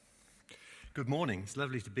Good morning. It's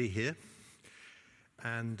lovely to be here.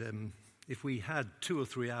 And if we had 2 or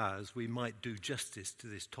 3 hours, we might do justice to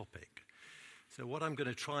this topic. So what I'm going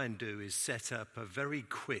to try and do is set up a very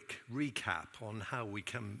quick recap on how we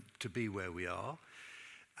come to be where we are,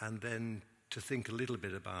 and then to think a little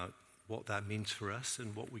bit about what that means for us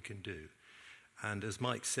and what we can do. And as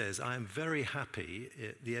Mike says, I am very happy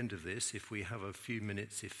at the end of this, if we have a few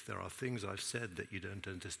minutes, if there are things I've said that you don't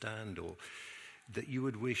understand or that you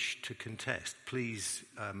would wish to contest, please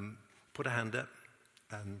put a hand up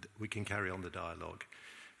and we can carry on the dialogue.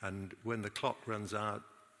 And when the clock runs out,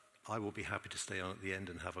 I will be happy to stay on at the end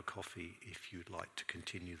and have a coffee if you'd like to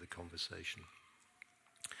continue the conversation.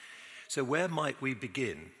 So where might we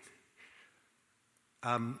begin?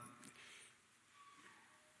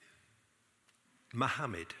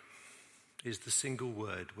 Muhammad is the single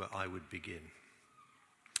word where I would begin.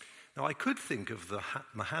 Now, I could think of the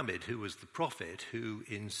Muhammad who was the prophet who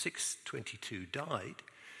in 622 died,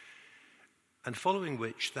 and following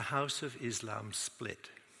which the house of Islam split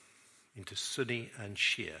into Sunni and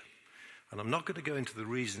Shia. And I'm not going to go into the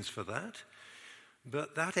reasons for that,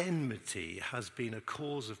 but that enmity has been a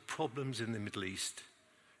cause of problems in the Middle East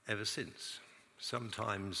ever since.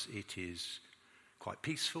 Sometimes it is quite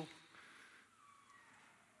peaceful,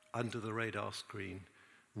 under the radar screen.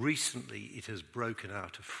 Recently, it has broken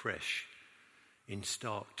out afresh in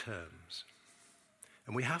stark terms.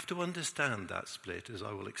 And we have to understand that split, as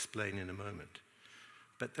I will explain in a moment.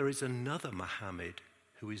 But there is another Muhammad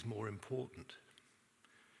who is more important.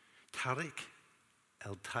 Tariq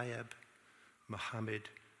el-Tayyib Muhammad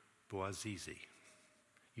Bouazizi.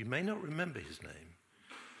 You may not remember his name.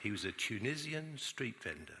 He was a Tunisian street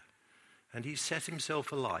vendor, and he set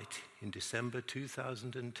himself alight in December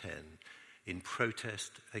 2010 in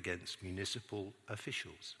protest against municipal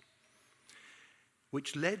officials,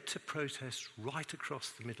 which led to protests right across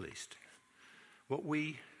the Middle East, what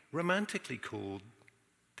we romantically called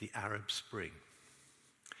the Arab Spring.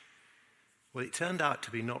 Well, it turned out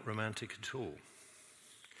to be not romantic at all.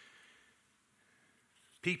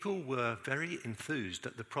 People were very enthused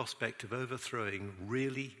at the prospect of overthrowing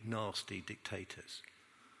really nasty dictators,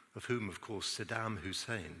 of whom, of course, Saddam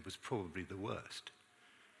Hussein was probably the worst.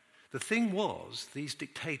 The thing was, these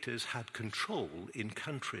dictators had control in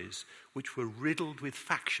countries which were riddled with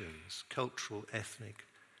factions, cultural, ethnic,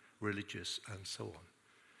 religious, and so on.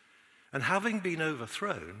 And having been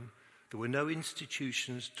overthrown, there were no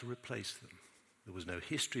institutions to replace them. There was no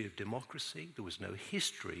history of democracy. There was no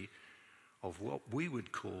history of what we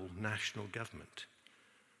would call national government.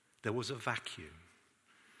 There was a vacuum.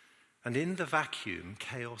 And in the vacuum,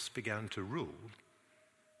 chaos began to rule,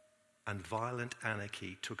 and violent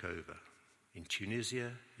anarchy took over in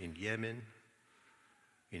Tunisia, in Yemen,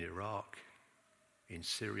 in Iraq, in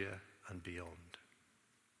Syria, and beyond.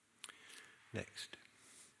 Next.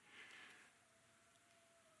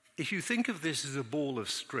 If you think of this as a ball of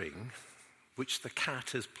string, which the cat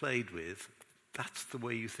has played with, that's the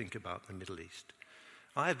way you think about the Middle East.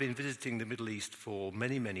 I have been visiting the Middle East for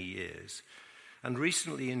many, many years, and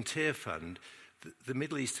recently in Tear Fund, the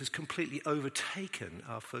Middle East has completely overtaken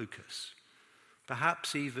our focus.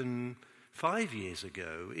 Perhaps even 5 years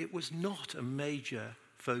ago, it was not a major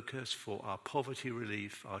focus for our poverty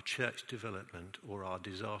relief, our church development, or our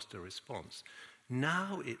disaster response.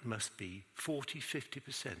 Now it must be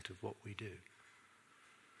 40-50% of what we do.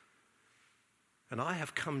 And I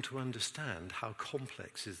have come to understand how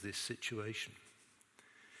complex is this situation.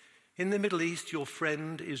 In the Middle East, your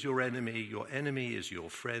friend is your enemy is your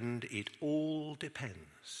friend. It all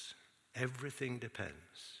depends. Everything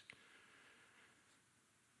depends.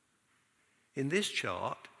 In this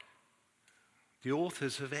chart, the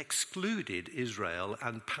authors have excluded Israel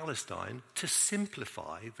and Palestine to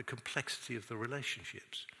simplify the complexity of the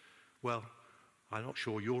relationships. Well, I'm not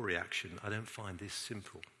sure your reaction. I don't find this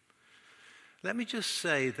simple. Let me just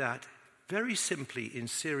say that very simply in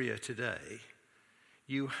Syria today,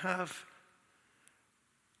 you have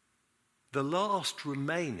the last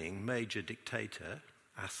remaining major dictator,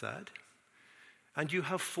 Assad, and you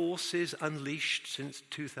have forces unleashed since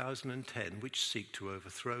 2010 which seek to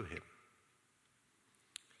overthrow him.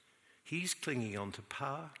 He's clinging on to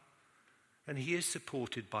power, and he is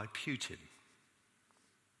supported by Putin.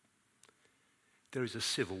 There is a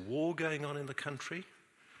civil war going on in the country,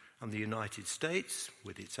 and the United States,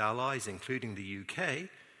 with its allies, including the UK,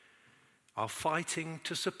 are fighting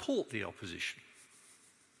to support the opposition.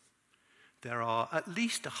 There are at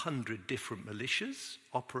least 100 different militias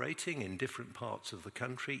operating in different parts of the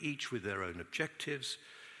country, each with their own objectives,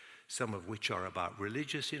 some of which are about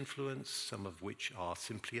religious influence, some of which are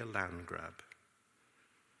simply a land grab.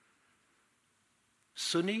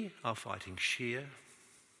 Sunni are fighting Shia,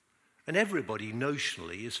 and everybody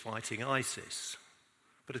notionally is fighting ISIS.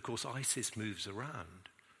 But of course, ISIS moves around.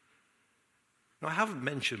 Now, I haven't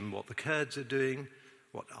mentioned what the Kurds are doing,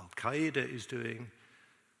 what Al-Qaeda is doing,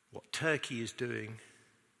 what Turkey is doing,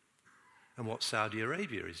 and what Saudi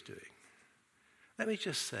Arabia is doing. Let me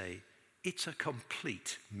just say, it's a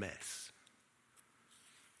complete mess.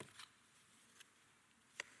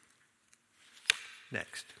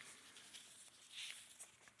 Next.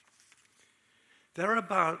 There are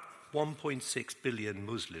about 1.6 billion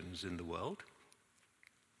Muslims in the world,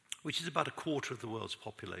 which is about a quarter of the world's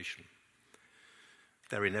population.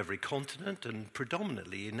 They're in every continent and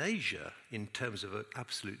predominantly in Asia in terms of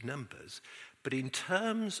absolute numbers. But in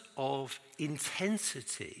terms of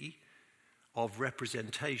intensity of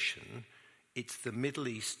representation, it's the Middle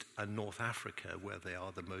East and North Africa where they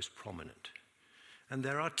are the most prominent. And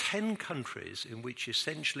there are 10 countries in which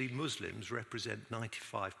essentially Muslims represent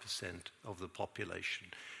 95% of the population.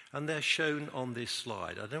 And they're shown on this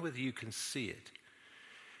slide. I don't know whether you can see it.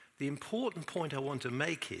 The important point I want to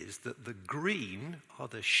make is that the green are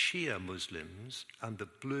the Shia Muslims and the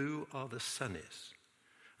blue are the Sunnis.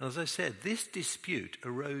 And as I said, this dispute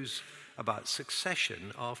arose about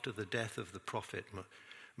succession after the death of the Prophet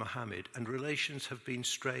Muhammad, and relations have been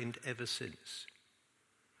strained ever since.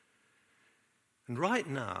 And right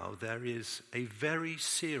now, there is a very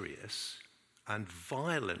serious and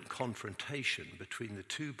violent confrontation between the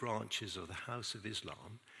two branches of the House of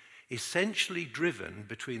Islam, essentially driven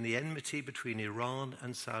between the enmity between Iran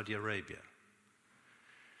and Saudi Arabia.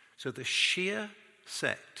 So the Shia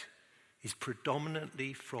sect is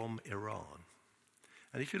predominantly from Iran.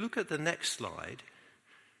 And if you look at the next slide,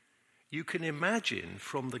 you can imagine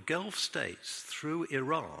from the Gulf states through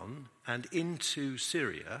Iran and into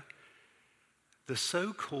Syria, the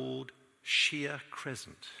so-called Shia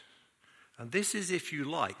Crescent. And this is, if you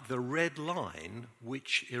like, the red line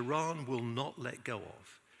which Iran will not let go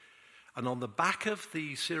of. And on the back of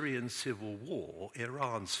the Syrian civil war,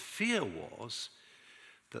 Iran's fear was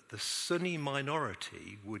that the Sunni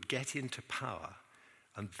minority would get into power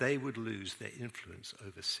and they would lose their influence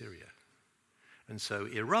over Syria. And so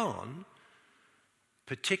Iran,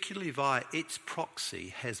 particularly via its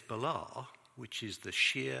proxy Hezbollah, which is the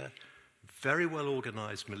Shia, very well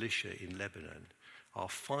organized militia in Lebanon, are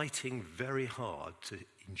fighting very hard to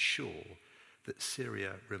ensure that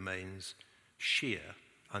Syria remains Shia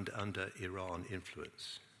and under Iran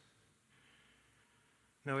influence.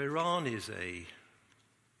 Now, Iran is a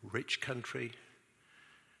rich country,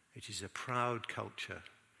 it is a proud culture,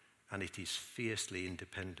 and it is fiercely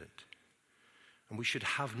independent. And we should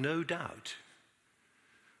have no doubt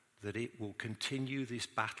that it will continue this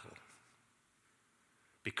battle,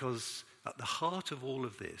 because at the heart of all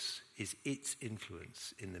of this is its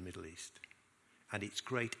influence in the Middle East and its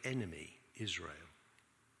great enemy, Israel.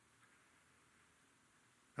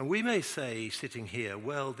 And we may say, sitting here,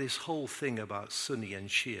 well, this whole thing about Sunni and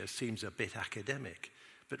Shia seems a bit academic,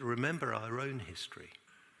 but remember our own history.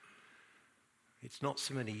 It's not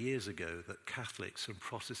so many years ago that Catholics and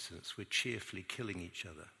Protestants were cheerfully killing each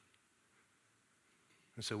other.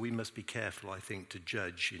 And so we must be careful, I think, to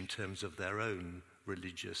judge in terms of their own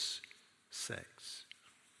religious sects.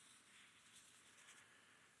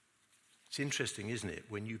 It's interesting, isn't it?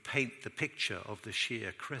 When you paint the picture of the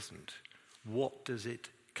Shia Crescent, what does it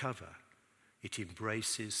cover? It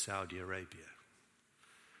embraces Saudi Arabia,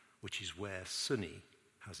 which is where Sunni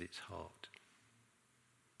has its heart.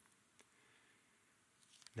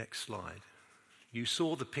 Next slide. You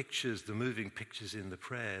saw the pictures, the moving pictures in the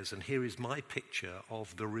prayers, and here is my picture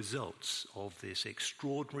of the results of this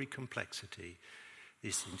extraordinary complexity,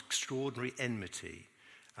 this extraordinary enmity,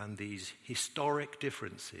 and these historic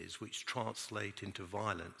differences which translate into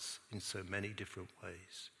violence in so many different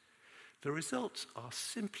ways. The results are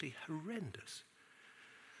simply horrendous.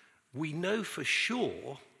 We know for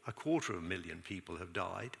sure 250,000 people have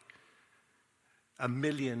died, 1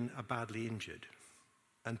 million are badly injured,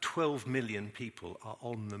 and 12 million people are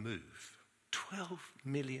on the move. 12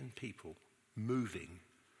 million people moving.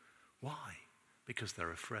 Why? Because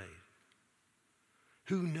they're afraid.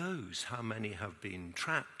 Who knows how many have been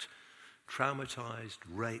trapped, traumatized,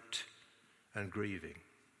 raped, and grieving?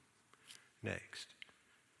 Next.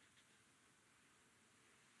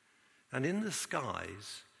 And in the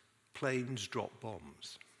skies, planes drop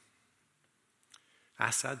bombs.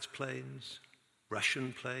 Assad's planes,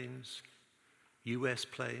 Russian planes, US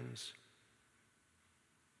planes,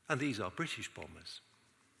 and these are British bombers.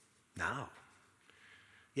 Now,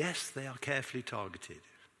 yes, they are carefully targeted.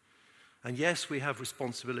 And yes, we have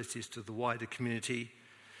responsibilities to the wider community.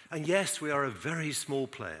 And yes, we are a very small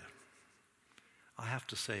player. I have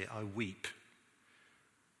to say I weep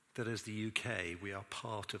that as the UK we are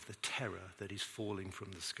part of the terror that is falling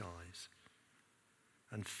from the skies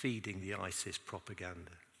and feeding the ISIS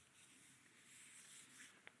propaganda.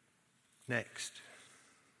 Next.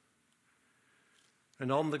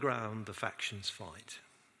 And on the ground the factions fight.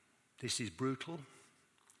 This is brutal,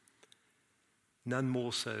 none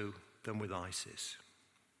more so than with ISIS.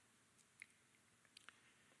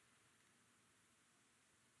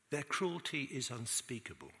 Their cruelty is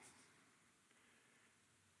unspeakable.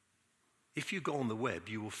 If you go on the web,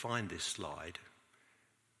 you will find this slide.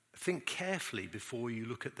 Think carefully before you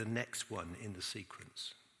look at the next one in the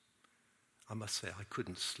sequence. I must say, I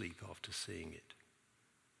couldn't sleep after seeing it.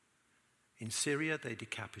 In Syria, they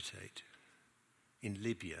decapitate. In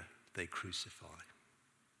Libya, they crucify.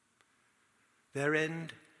 Their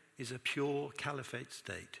end is a pure caliphate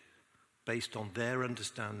state based on their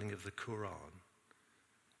understanding of the Quran,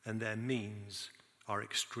 and their means are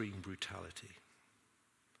extreme brutality.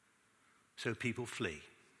 So people flee.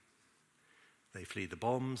 They flee the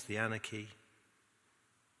bombs, the anarchy,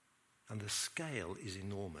 and the scale is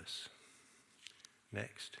enormous.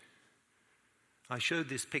 Next. I showed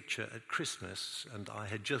this picture at Christmas, and I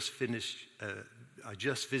had just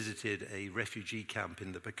visited a refugee camp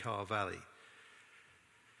in the Bekaa Valley.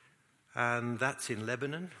 And that's in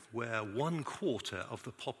Lebanon, where 1/4 of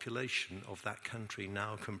the population of that country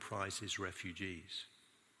now comprises refugees.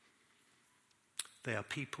 They are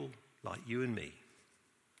people like you and me.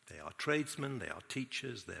 They are tradesmen, they are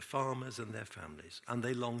teachers, they're farmers and their families, and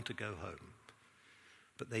they long to go home.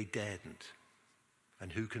 But they daren't,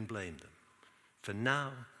 and who can blame them? For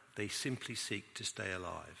now, they simply seek to stay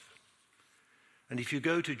alive. And if you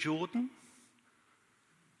go to Jordan,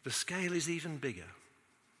 the scale is even bigger.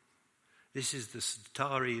 This is the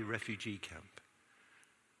Satari refugee camp.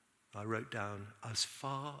 I wrote down, as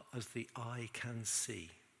far as the eye can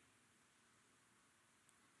see.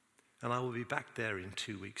 And I will be back there in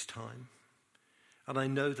 2 weeks' time. And I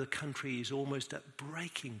know the country is almost at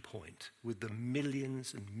breaking point with the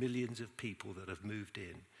millions and millions of people that have moved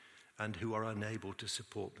in and who are unable to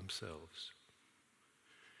support themselves.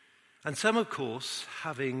 And some, of course,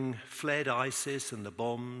 having fled ISIS and the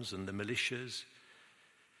bombs and the militias,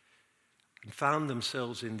 and found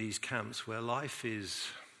themselves in these camps where life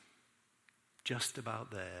is just about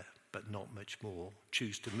there, but not much more,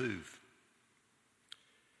 choose to move.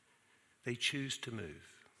 They choose to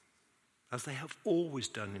move, as they have always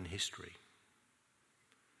done in history.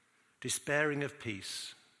 Despairing of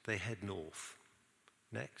peace, they head north.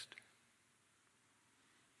 Next.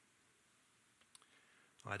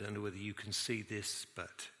 I don't know whether you can see this,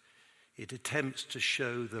 but it attempts to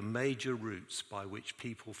show the major routes by which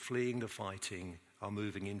people fleeing the fighting are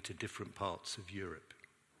moving into different parts of Europe.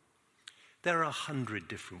 There are 100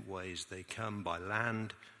 different ways they come, by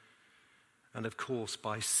land and, of course,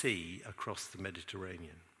 by sea across the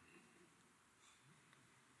Mediterranean.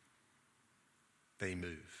 They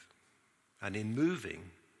move. And in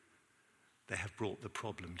moving, they have brought the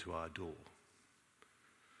problem to our door.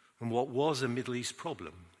 And what was a Middle East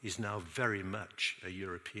problem is now very much a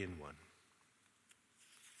European one.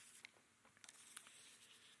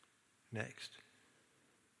 Next.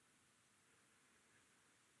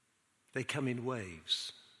 They come in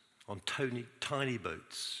waves, on tiny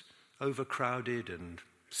boats, overcrowded and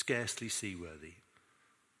scarcely seaworthy.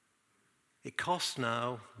 It costs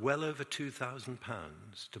now well over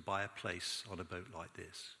 £2,000 to buy a place on a boat like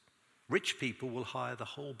this. Rich people will hire the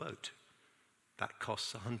whole boat. That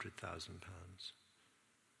costs £100,000.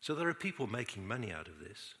 So there are people making money out of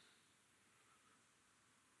this.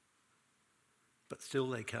 But still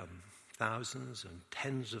they come, thousands and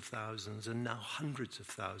tens of thousands and now hundreds of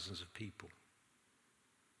thousands of people.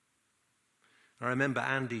 I remember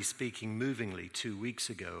Andy speaking movingly 2 weeks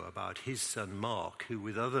ago about his son Mark, who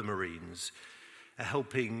with other Marines are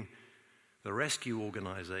helping the rescue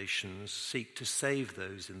organizations seek to save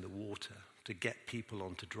those in the water, to get people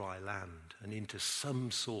onto dry land and into some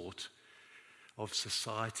sort of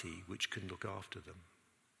society which can look after them.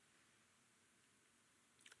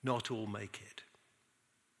 Not all make it.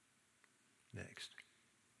 Next.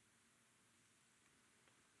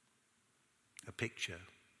 A picture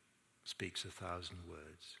speaks 1,000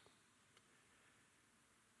 words.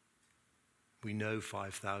 We know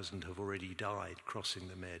 5,000 have already died crossing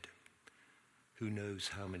the Med. Who knows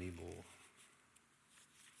how many more?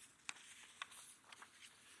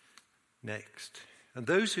 Next. And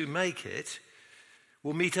those who make it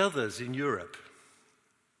will meet others in Europe,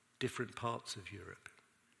 different parts of Europe.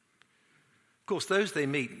 Of course, those they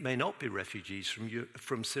meet may not be refugees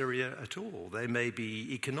from Syria at all. They may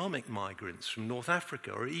be economic migrants from North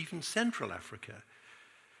Africa or even Central Africa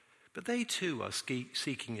But they too are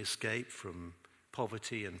seeking escape from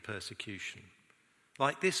poverty and persecution,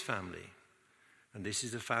 like this family. And this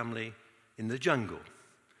is a family in the jungle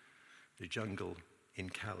in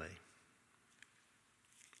Calais.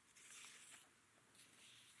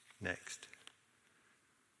 Next.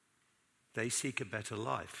 They seek a better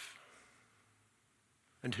life.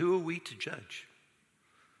 And who are we to judge?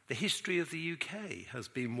 The history of the UK has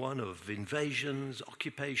been one of invasions,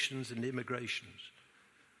 occupations, and immigrations.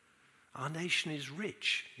 Our nation is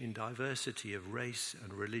rich in diversity of race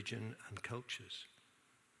and religion and cultures.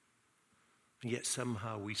 And yet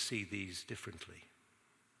somehow we see these differently.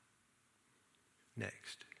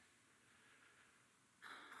 Next.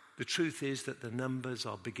 The truth is that the numbers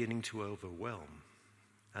are beginning to overwhelm,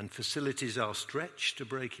 and facilities are stretched to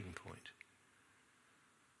breaking point.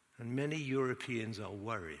 And many Europeans are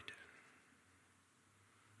worried.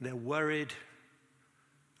 They're worried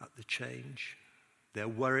at the change. They're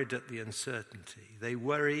worried at the uncertainty. They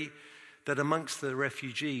worry that amongst the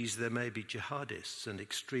refugees there may be jihadists and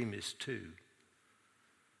extremists too.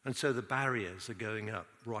 And so the barriers are going up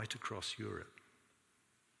right across Europe.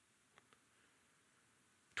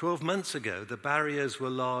 12 months ago, the barriers were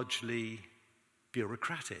largely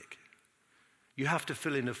bureaucratic. You have to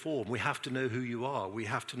fill in a form. We have to know who you are. We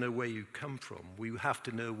have to know where you come from. We have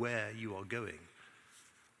to know where you are going.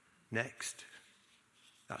 Next,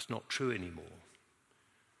 that's not true anymore.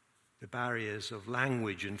 The barriers of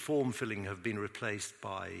language and form filling have been replaced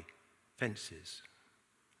by fences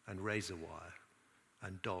and razor wire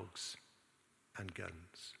and dogs and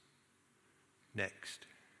guns. Next.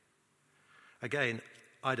 Again,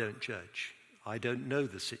 I don't judge. I don't know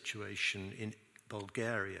the situation in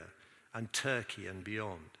Bulgaria and Turkey and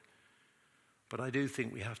beyond. But I do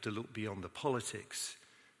think we have to look beyond the politics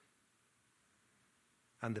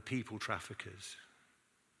and the people traffickers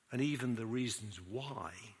and even the reasons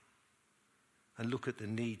why, and look at the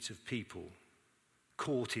needs of people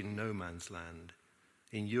caught in no man's land,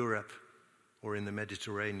 in Europe or in the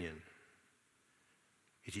Mediterranean.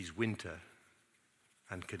 It is winter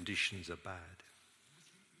and conditions are bad.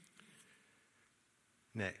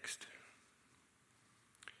 Next.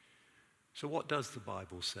 So what does the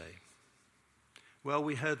Bible say? Well,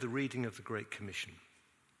 we heard the reading of the Great Commission.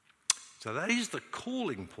 So that is the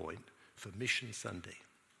calling point for Mission Sunday.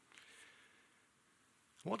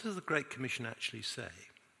 What does the Great Commission actually say?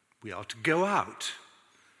 We are to go out.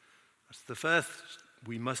 That's the first.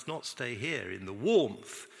 We must not stay here in the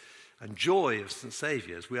warmth and joy of St.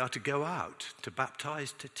 Saviour's. We are to go out, to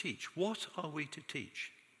baptize, to teach. What are we to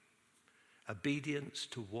teach? Obedience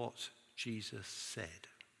to what Jesus said.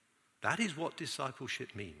 That is what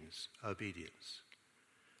discipleship means, obedience.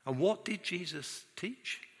 And what did Jesus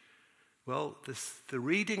teach? Well, the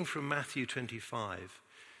reading from Matthew 25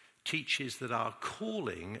 teaches that our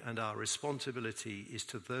calling and our responsibility is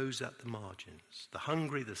to those at the margins, the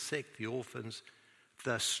hungry, the sick, the orphans,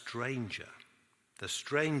 the stranger,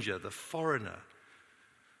 the foreigner.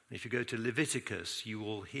 And if you go to Leviticus, you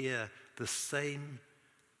will hear the same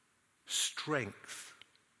strength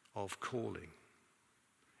of calling.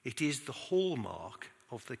 It is the hallmark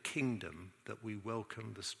of the kingdom that we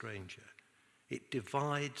welcome the stranger. It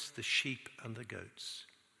divides the sheep and the goats.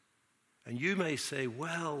 And you may say,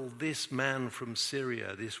 well, this man from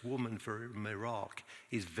Syria, this woman from Iraq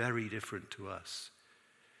is very different to us.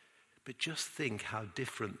 But just think how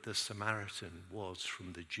different the Samaritan was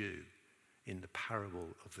from the Jew in the parable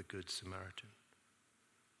of the Good Samaritan.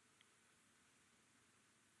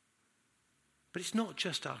 But it's not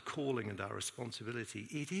just our calling and our responsibility,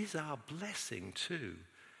 it is our blessing too.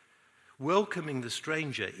 Welcoming the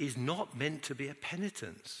stranger is not meant to be a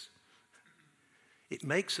penitence. It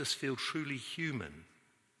makes us feel truly human.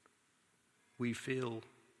 We feel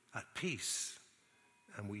at peace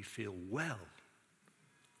and we feel well.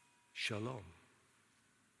 Shalom.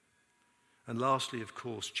 And lastly, of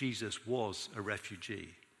course, Jesus was a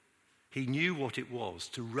refugee. He knew what it was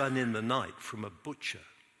to run in the night from a butcher.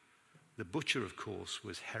 The butcher, of course,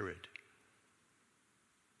 was Herod.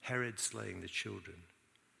 Herod slaying the children.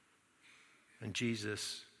 And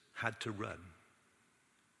Jesus had to run.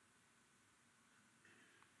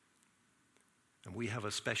 And we have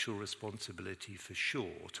a special responsibility for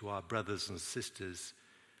sure to our brothers and sisters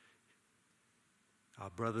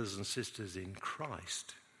in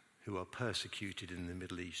Christ who are persecuted in the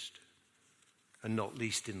Middle East, and not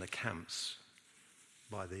least in the camps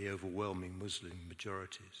by the overwhelming Muslim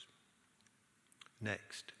majorities.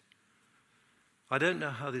 Next. I don't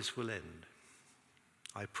know how this will end.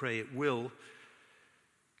 I pray it will,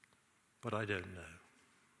 but I don't know.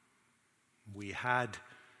 We had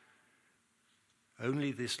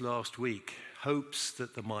only this last week hopes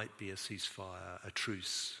that there might be a ceasefire, a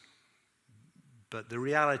truce. But the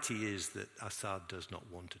reality is that Assad does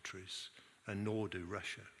not want a truce, and nor do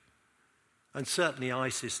Russia. And certainly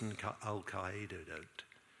ISIS and Al-Qaeda don't.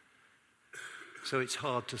 So it's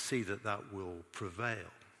hard to see that that will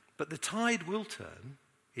prevail. But the tide will turn.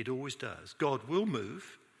 It always does. God will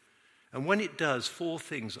move. And when it does, 4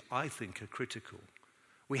 things I think are critical.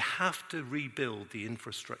 We have to rebuild the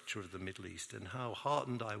infrastructure of the Middle East, and how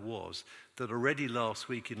heartened I was that already last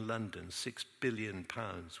week in London, £6 billion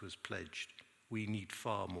was pledged. We need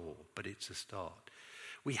far more, but it's a start.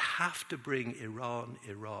 We have to bring Iran,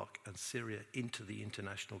 Iraq, and Syria into the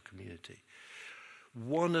international community.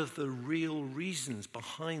 One of the real reasons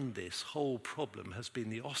behind this whole problem has been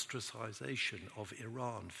the ostracization of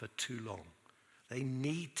Iran for too long. They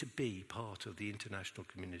need to be part of the international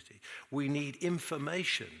community. We need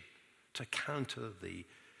information to counter the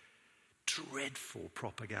dreadful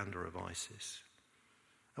propaganda of ISIS.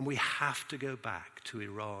 And we have to go back to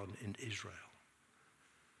Iran and Israel.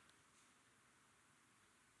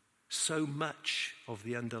 So much of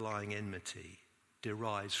the underlying enmity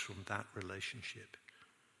derives from that relationship.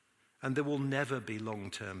 And there will never be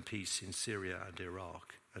long-term peace in Syria and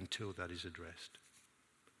Iraq until that is addressed.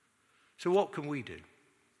 So what can we do?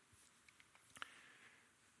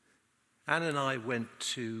 Anne and I went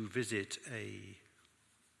to visit a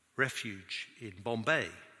refuge in Bombay.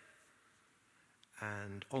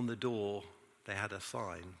 And on the door, they had a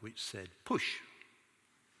sign which said, "Push,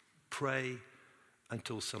 pray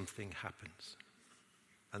until something happens."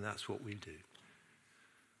 And that's what we do.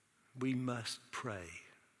 We must pray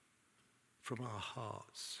from our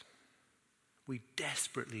hearts. We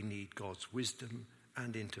desperately need God's wisdom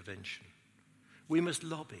and intervention. We must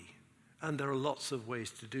lobby, and there are lots of ways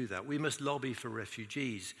to do that. We must lobby for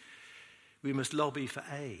refugees. We must lobby for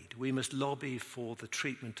aid. We must lobby for the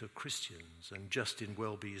treatment of Christians, and Justin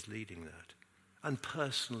Welby is leading that. And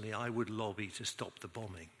personally, I would lobby to stop the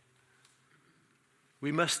bombing.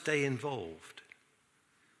 We must stay involved.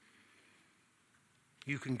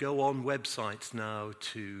 You can go on websites now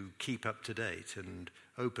to keep up to date, and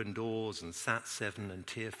Open Doors and Sat7 and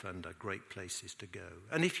Tearfund are great places to go.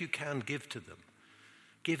 And if you can, give to them.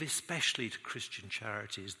 Give especially to Christian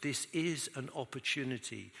charities. This is an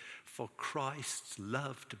opportunity for Christ's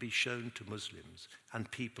love to be shown to Muslims,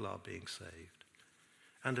 and people are being saved.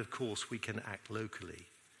 And of course, we can act locally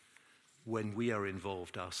when we are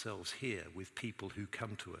involved ourselves here with people who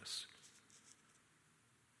come to us.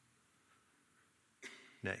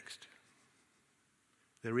 Next,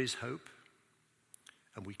 there is hope,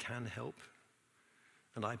 and we can help,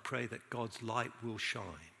 and I pray that God's light will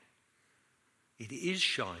shine. It is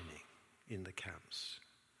shining in the camps.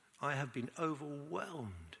 I have been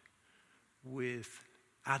overwhelmed with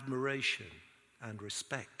admiration and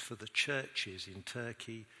respect for the churches in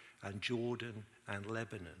Turkey and Jordan and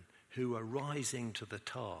Lebanon who are rising to the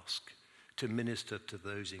task to minister to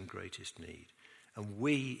those in greatest need. And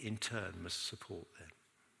we, in turn, must support them.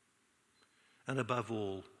 And above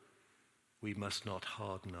all, we must not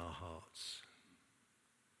harden our hearts.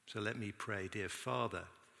 So let me pray, dear Father,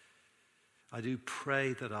 I do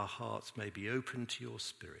pray that our hearts may be open to your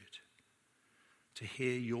Spirit, to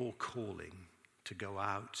hear your calling to go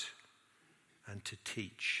out and to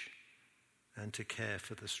teach and to care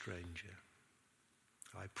for the stranger.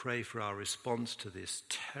 I pray for our response to this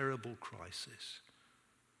terrible crisis.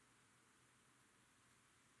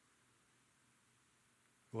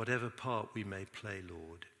 Whatever part we may play,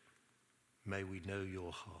 Lord, may we know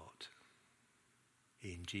your heart.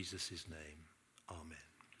 In Jesus' name, amen.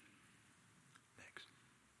 Next.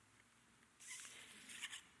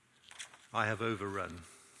 I have overrun.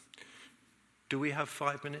 Do we have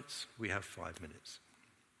 5 minutes? We have 5 minutes.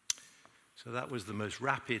 So that was the most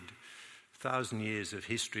rapid 1,000 years of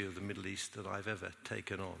history of the Middle East that I've ever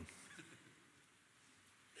taken on.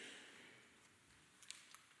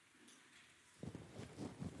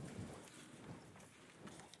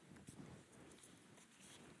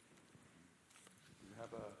 You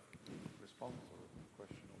have a response or a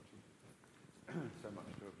question or two? So much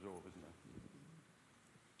to absorb, isn't there?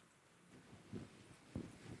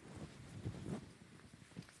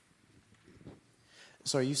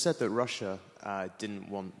 Sorry, you said that Russia didn't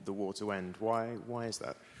want the war to end. Why is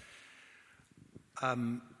that?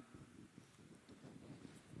 I'm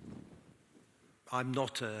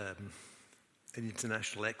not an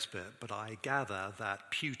international expert, but I gather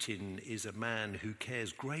that Putin is a man who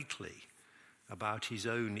cares greatly about his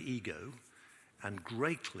own ego and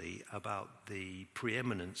greatly about the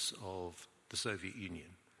preeminence of the Soviet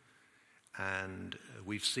Union. And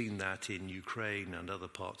we've seen that in Ukraine and other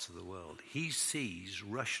parts of the world. He sees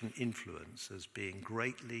Russian influence as being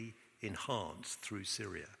greatly enhanced through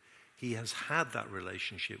Syria. He has had that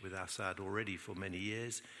relationship with Assad already for many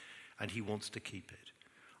years, and he wants to keep it.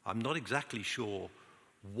 I'm not exactly sure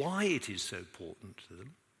why it is so important to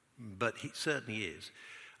them, but it certainly is.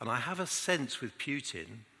 And I have a sense with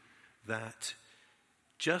Putin that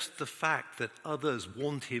just the fact that others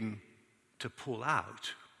want him to pull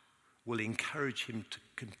out will encourage him to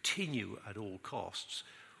continue at all costs,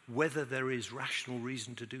 whether there is rational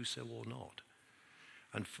reason to do so or not.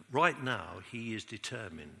 And right now, he is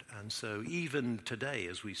determined. And so even today,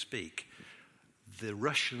 as we speak, the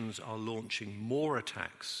Russians are launching more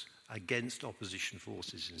attacks against opposition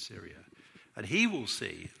forces in Syria. And he will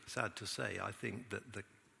see, sad to say, I think that the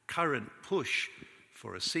current push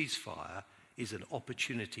for a ceasefire is an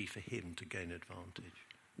opportunity for him to gain advantage.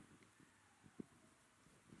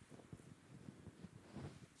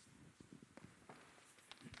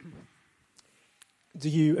 Do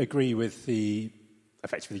you agree with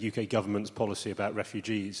effectively the UK government's policy about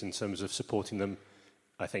refugees in terms of supporting them,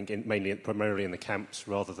 I think, primarily in the camps,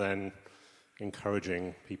 rather than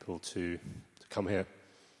encouraging people to come here?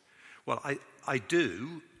 Well, I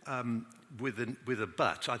do, with a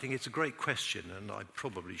but. I think it's a great question, and I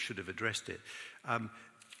probably should have addressed it.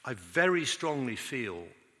 I very strongly feel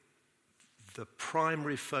the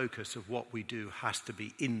primary focus of what we do has to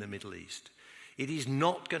be in the Middle East. It is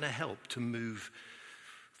not going to help to move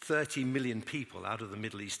 30 million people out of the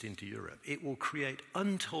Middle East into Europe. It will create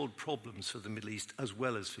untold problems for the Middle East as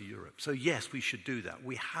well as for Europe. So yes, we should do that.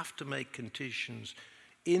 We have to make conditions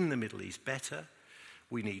in the Middle East better.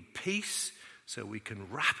 We need peace so we can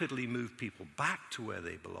rapidly move people back to where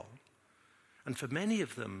they belong. And for many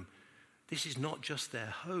of them, this is not just their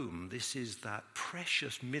home. This is that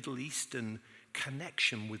precious Middle Eastern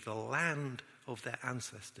connection with the land of their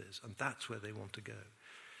ancestors, and that's where they want to go.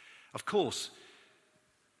 Of course,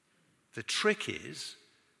 the trick is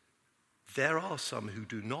there are some who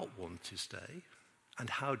do not want to stay, and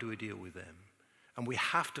how do we deal with them? And we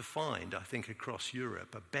have to find, I think, across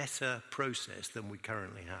Europe, a better process than we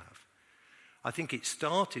currently have. I think it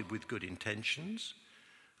started with good intentions,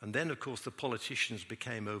 and then, of course, the politicians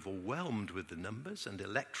became overwhelmed with the numbers, and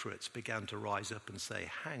electorates began to rise up and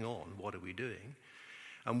say, hang on, what are we doing?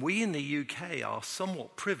 And we in the UK are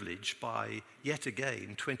somewhat privileged by, yet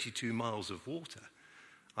again, 22 miles of water.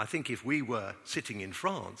 I think if we were sitting in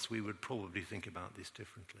France, we would probably think about this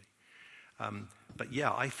differently. But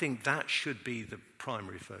yeah, I think that should be the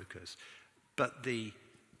primary focus. But the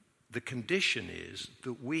condition is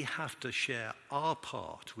that we have to share our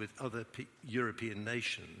part with other European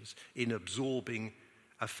nations in absorbing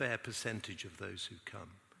a fair percentage of those who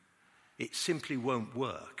come. It simply won't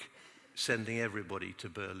work sending everybody to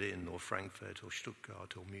Berlin or Frankfurt or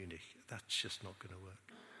Stuttgart or Munich. That's just not going to work.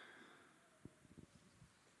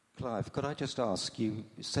 Clive, could I just ask, you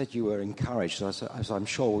said you were encouraged, as I'm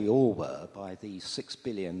sure we all were, by the $6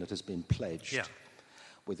 billion that has been pledged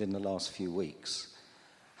within the last few weeks.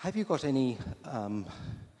 Have you got any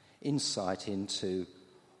insight into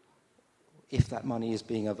if that money is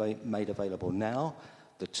being made available now,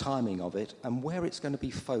 the timing of it, and where it's going to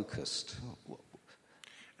be focused?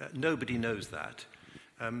 Nobody knows that.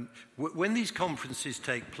 When these conferences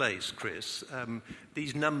take place, Chris,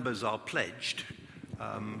 these numbers are pledged.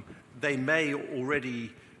 They may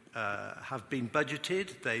already have been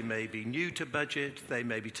budgeted, they may be new to budget, they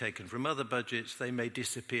may be taken from other budgets, they may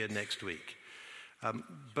disappear next week.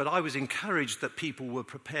 But I was encouraged that people were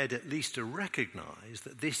prepared at least to recognize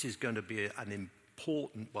that this is going to be an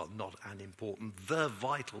important, well, not an important, the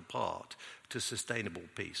vital part to sustainable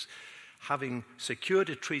peace. Having secured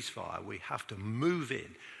a ceasefire, we have to move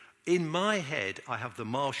in. In my head, I have the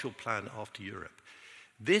Marshall Plan after Europe.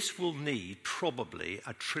 This will need probably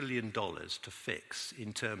 $1 trillion to fix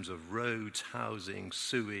in terms of roads, housing,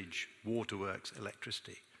 sewage, waterworks,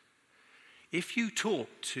 electricity. If you talk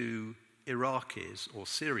to Iraqis or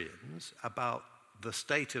Syrians about the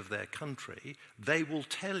state of their country, they will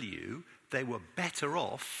tell you they were better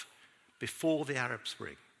off before the Arab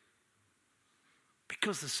Spring.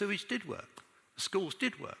 Because the sewage did work, the schools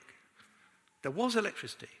did work, there was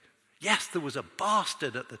electricity. Yes, there was a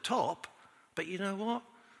bastard at the top, but you know what?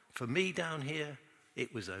 For me down here,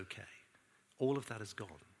 it was okay. All of that has gone.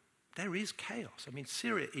 There is chaos. I mean,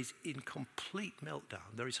 Syria is in complete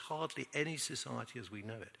meltdown. There is hardly any society as we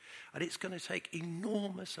know it. And it's going to take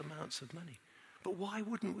enormous amounts of money. But why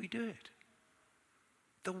wouldn't we do it?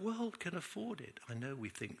 The world can afford it. I know we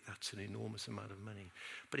think that's an enormous amount of money.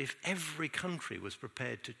 But if every country was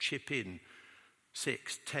prepared to chip in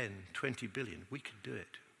 6, 10, 20 billion, we could do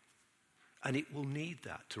it. And it will need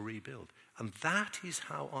that to rebuild. And that is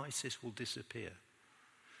how ISIS will disappear.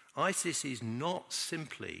 ISIS is not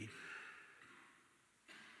simply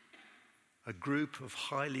a group of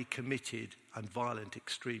highly committed and violent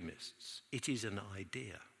extremists. It is an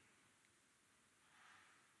idea.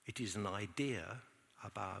 It is an idea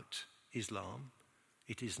about Islam.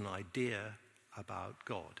 It is an idea about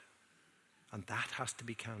God. And that has to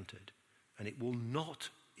be countered. And it will not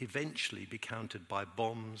eventually be countered by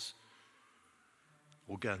bombs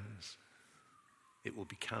or guns. It will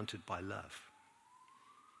be countered by love.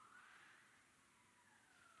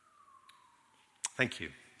 Thank you.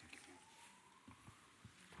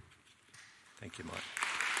 Thank you, Mike.